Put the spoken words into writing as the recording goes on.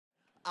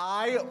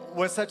I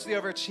was such the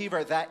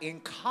overachiever that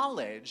in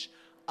college,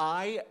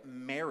 I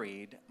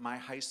married my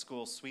high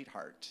school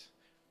sweetheart,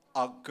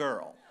 a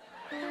girl.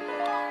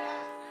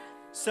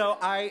 So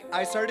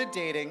I started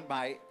dating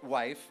my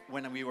wife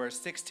when we were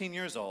 16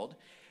 years old,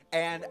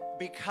 and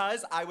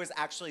because I was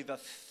actually the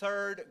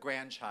third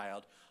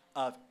grandchild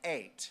of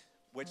 8,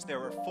 which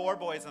there were 4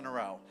 boys in a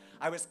row,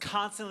 I was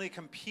constantly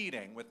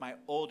competing with my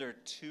older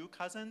 2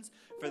 cousins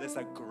for this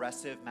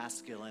aggressive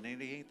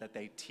masculinity that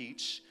they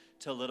teach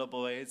to little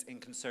boys in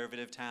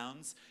conservative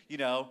towns. You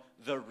know,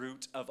 the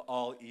root of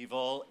all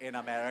evil in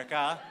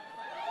America.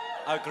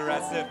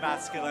 Aggressive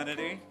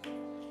masculinity.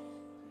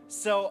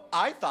 So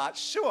I thought,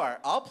 sure,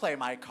 I'll play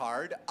my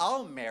card.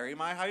 I'll marry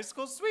my high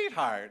school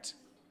sweetheart.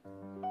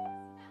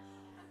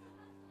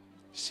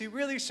 She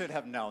really should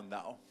have known,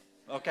 though,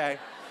 okay?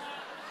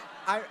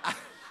 I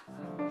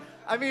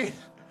mean,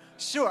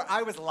 sure,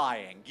 I was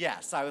lying.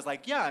 Yes, I was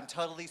like, yeah, I'm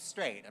totally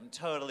straight. I'm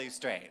totally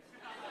straight.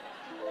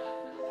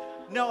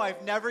 No,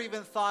 I've never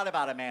even thought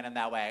about a man in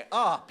that way.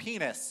 Oh,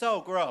 penis,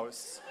 so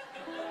gross.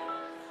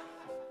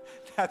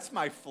 That's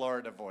my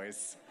Florida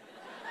voice.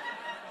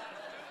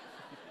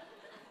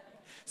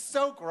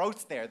 So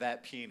gross there,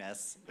 that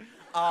penis.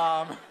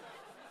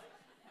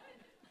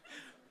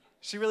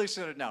 She really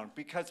should have known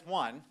because,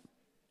 one,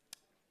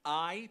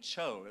 I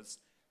chose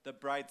the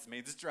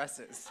bridesmaids'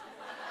 dresses.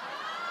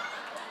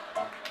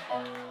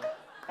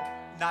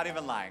 Not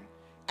even lying.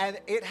 And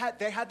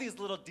they had these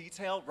little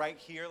detail right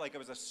here, like it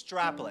was a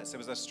strapless. It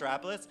was a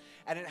strapless,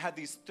 and it had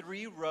these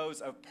 3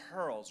 rows of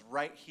pearls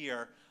right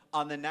here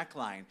on the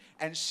neckline.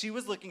 And she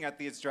was looking at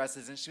these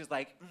dresses, and she was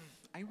like,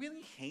 I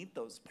really hate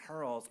those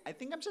pearls. I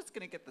think I'm just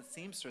gonna get the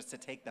seamstress to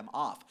take them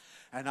off.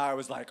 And I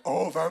was like,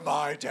 over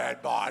my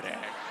dead body.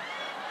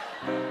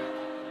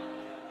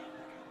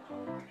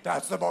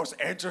 That's the most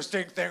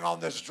interesting thing on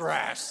this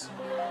dress.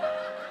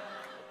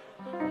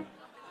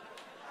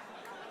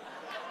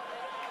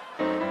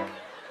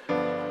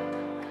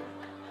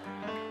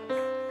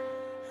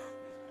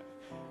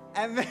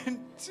 And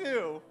then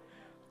two,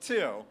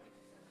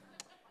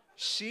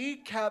 she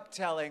kept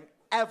telling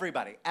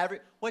everybody,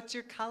 what's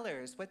your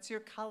colors? What's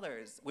your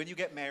colors? When you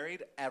get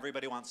married,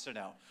 everybody wants to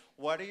know,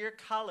 what are your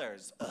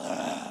colors?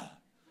 Ugh.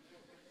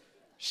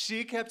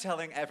 She kept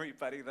telling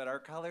everybody that our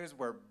colors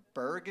were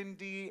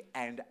burgundy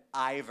and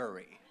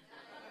ivory.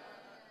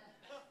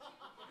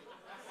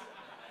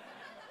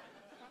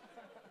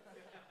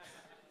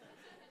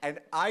 And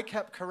I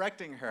kept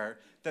correcting her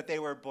that they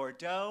were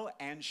Bordeaux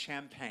and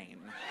Champagne.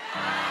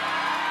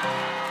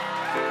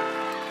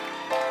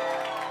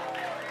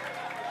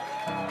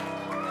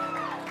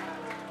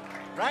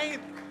 Right?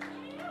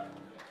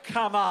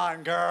 Come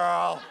on,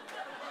 girl.